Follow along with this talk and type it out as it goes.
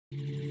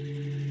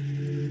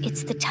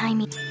it's the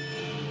timing.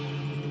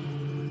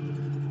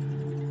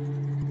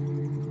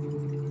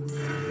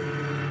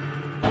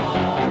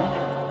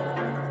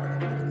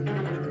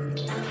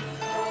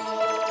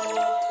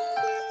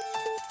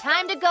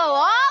 Time to go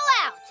all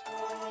out!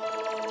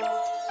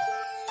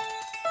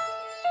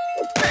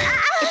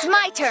 It's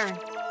my turn.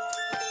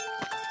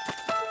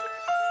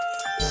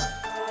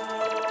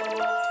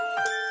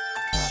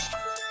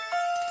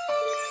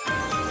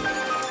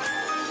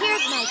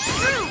 Here's my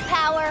true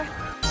power.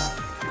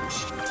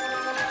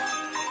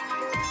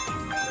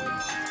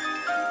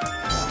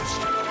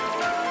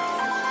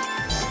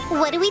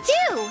 What do we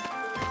do?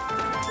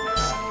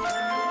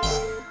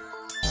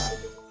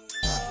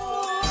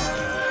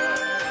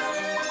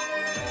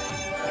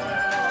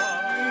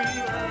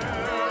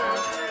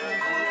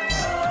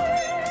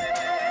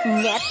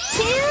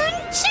 Neptune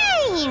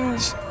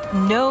change!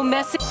 No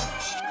message.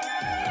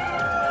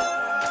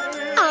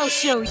 I'll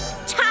show you.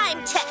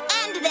 Time to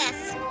end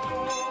this!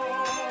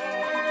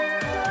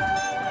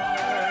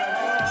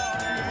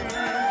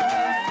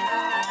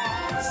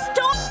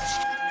 Stop!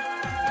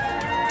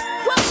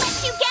 Won't let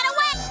you get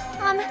away!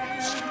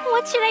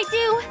 What should I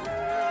do?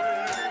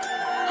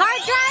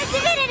 Hard drive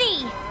divinity!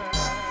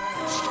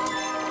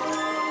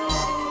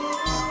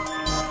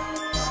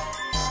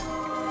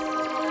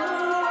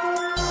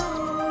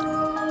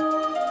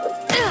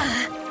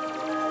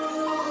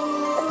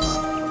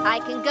 I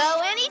can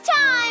go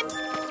anytime!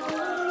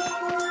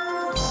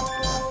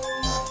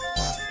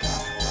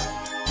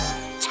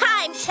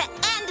 Time to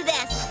end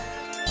this!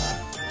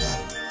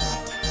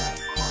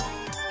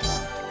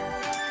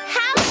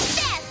 How's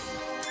this?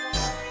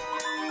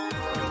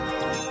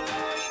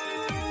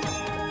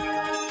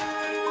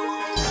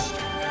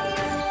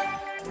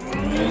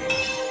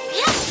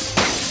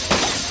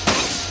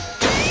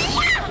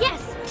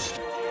 Yes!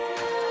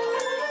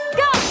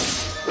 Go!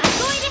 I'm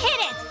going to hit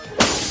it!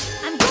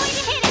 I'm going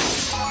to hit it!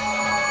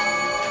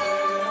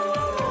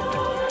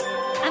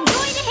 I'm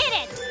going to hit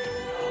it!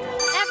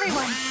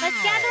 Everyone, let's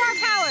gather our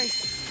powers!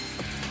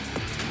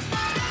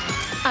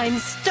 I'm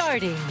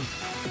starting.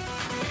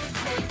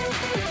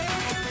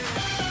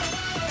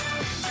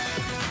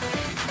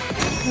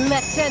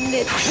 Let's end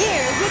this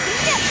here with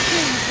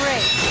Neptune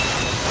break.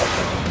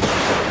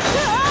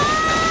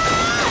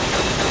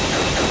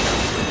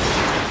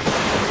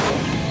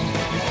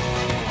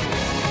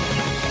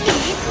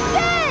 Eat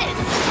this!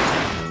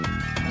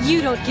 You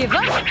don't give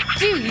up,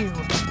 do you?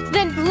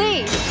 Then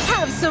please,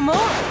 have some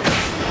more.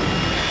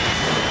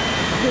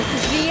 This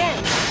is the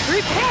end.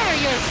 Prepare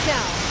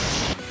yourself.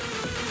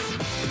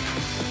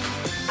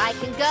 I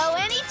can go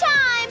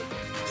anytime!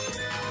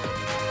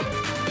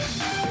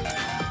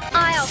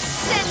 I'll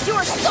send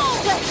your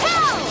soul to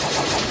hell!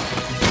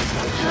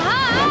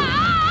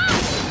 Ah!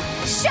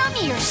 Show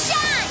me your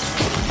shine!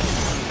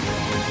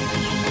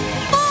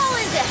 Fall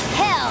into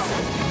hell!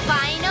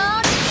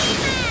 Final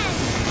demon!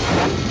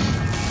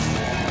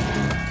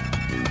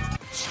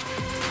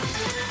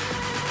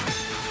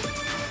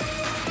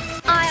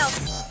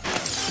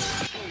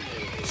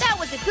 That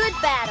was a good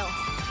battle.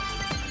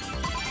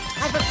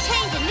 I've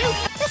obtained a new...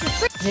 This is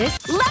This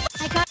level.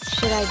 I got...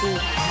 Should I be...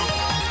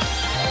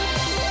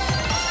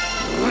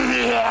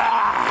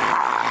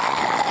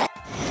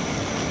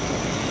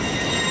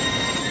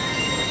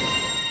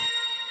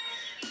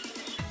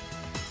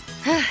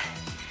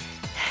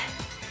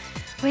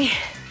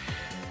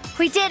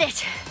 We did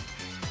it!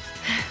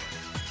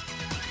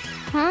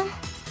 Huh?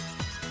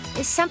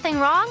 Is something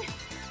wrong?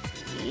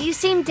 You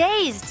seem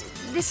dazed.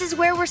 This is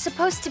where we're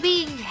supposed to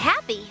be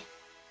happy.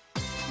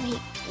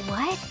 Wait,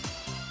 what?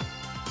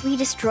 We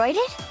destroyed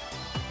it?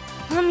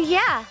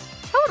 Yeah,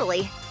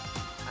 totally.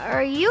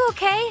 Are you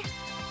okay?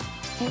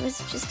 It was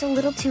just a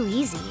little too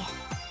easy.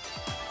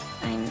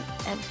 I'm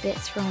a bit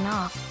thrown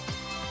off.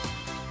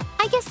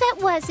 I guess that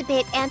was a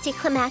bit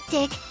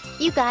anticlimactic.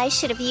 You guys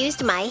should have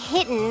used my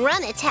hit and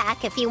run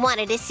attack if you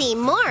wanted to see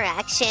more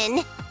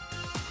action.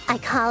 I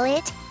call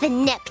it the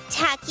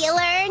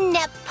Neptacular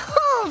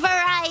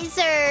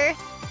Nepulverizer.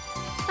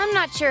 I'm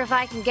not sure if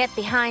I can get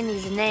behind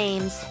these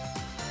names.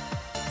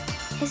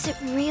 Is it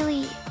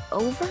really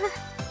over?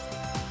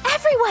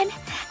 Everyone!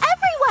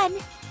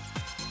 Everyone!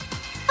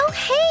 Oh,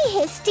 hey,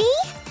 Histy!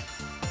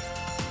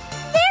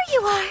 There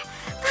you are!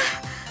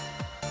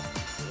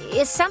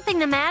 Is something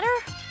the matter?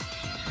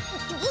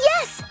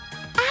 Yes!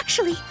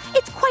 Actually,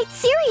 it's quite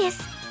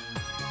serious.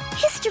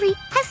 History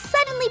has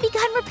suddenly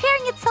begun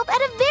repairing itself at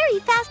a very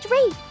fast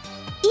rate.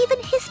 Even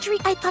history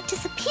I thought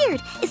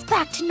disappeared is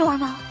back to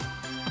normal.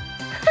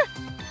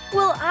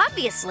 Well,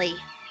 obviously.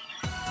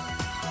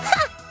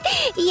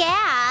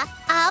 Yeah,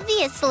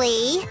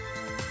 obviously.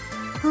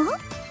 Huh?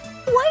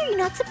 Why are you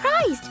not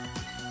surprised?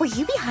 Were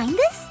you behind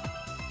this?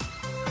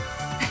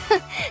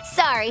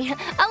 Sorry,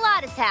 a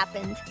lot has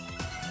happened.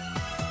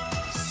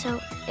 So,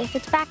 if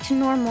it's back to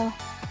normal,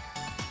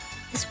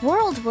 this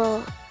world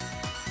will...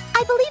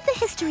 I believe the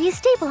history is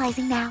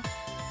stabilizing now.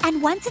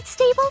 And once it's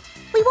stable,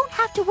 we won't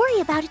have to worry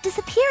about it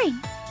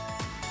disappearing.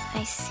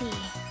 I see.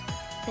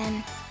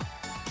 Then...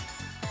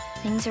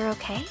 things are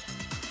okay?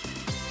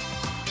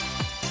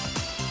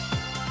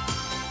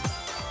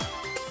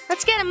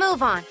 Let's get a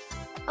move on.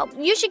 Oh,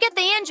 you should get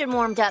the engine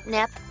warmed up,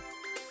 Nep.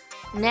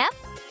 Nep?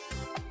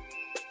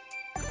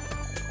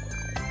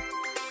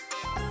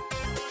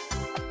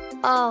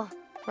 Oh,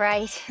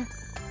 right.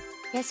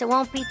 Guess it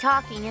won't be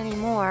talking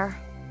anymore.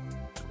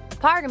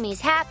 Part of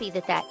me's happy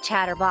that that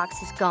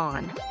chatterbox is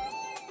gone.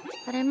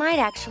 But I might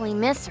actually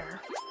miss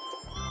her.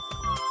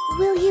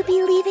 Will you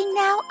be leaving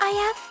now,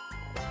 IF?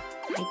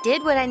 I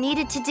did what I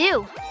needed to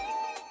do.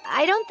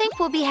 I don't think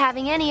we'll be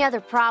having any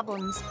other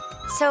problems.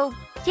 So,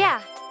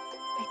 yeah,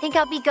 I think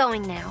I'll be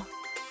going now.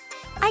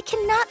 I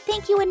cannot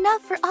thank you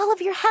enough for all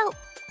of your help.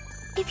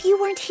 If you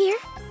weren't here,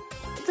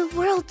 the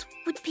world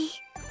would be...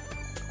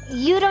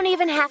 You don't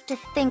even have to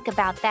think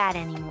about that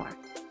anymore.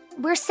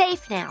 We're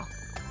safe now.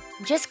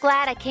 I'm just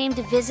glad I came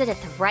to visit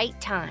at the right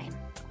time.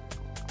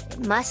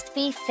 It must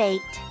be fate.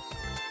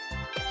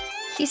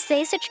 You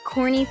say such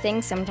corny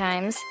things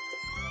sometimes.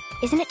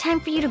 Isn't it time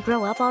for you to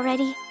grow up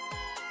already?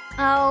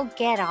 Oh,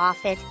 get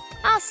off it.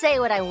 I'll say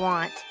what I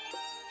want.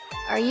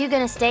 Are you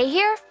gonna stay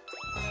here?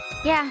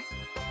 Yeah,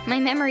 my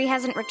memory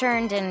hasn't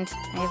returned and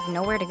I have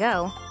nowhere to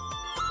go.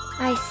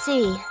 I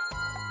see.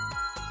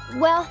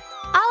 Well,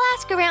 I'll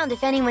ask around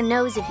if anyone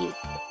knows of you.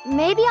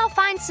 Maybe I'll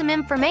find some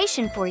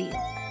information for you.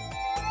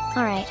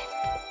 All right.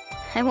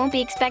 I won't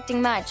be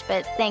expecting much,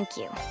 but thank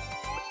you.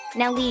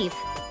 Now leave.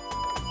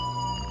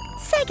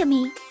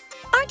 Segami,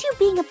 aren't you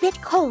being a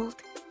bit cold?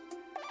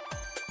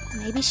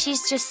 Maybe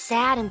she's just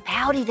sad and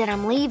pouty that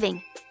I'm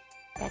leaving.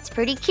 That's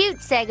pretty cute,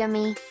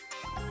 Segami.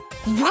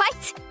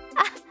 What?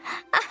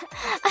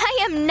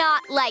 I am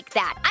not like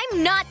that.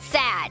 I'm not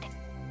sad.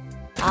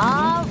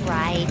 All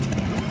right.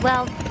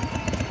 Well,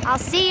 I'll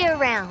see you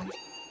around.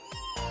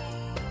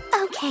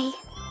 Okay.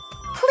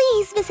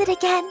 Please visit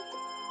again.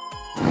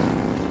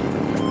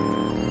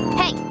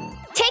 Hey,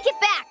 take it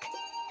back.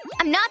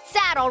 I'm not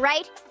sad, all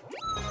right?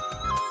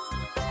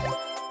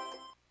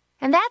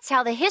 And that's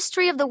how the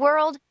history of the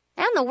world,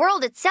 and the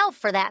world itself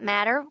for that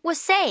matter,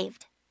 was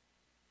saved.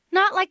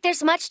 Not like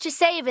there's much to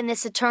save in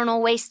this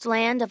eternal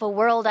wasteland of a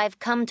world I've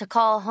come to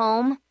call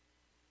home.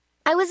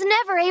 I was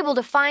never able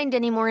to find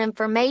any more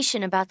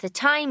information about the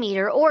Time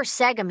Eater or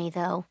Segami,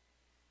 though.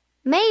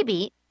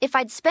 Maybe, if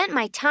I'd spent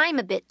my time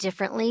a bit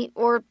differently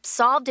or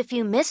solved a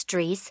few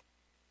mysteries,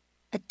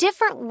 a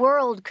different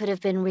world could have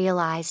been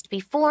realized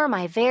before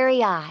my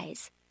very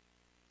eyes.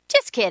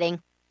 Just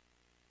kidding.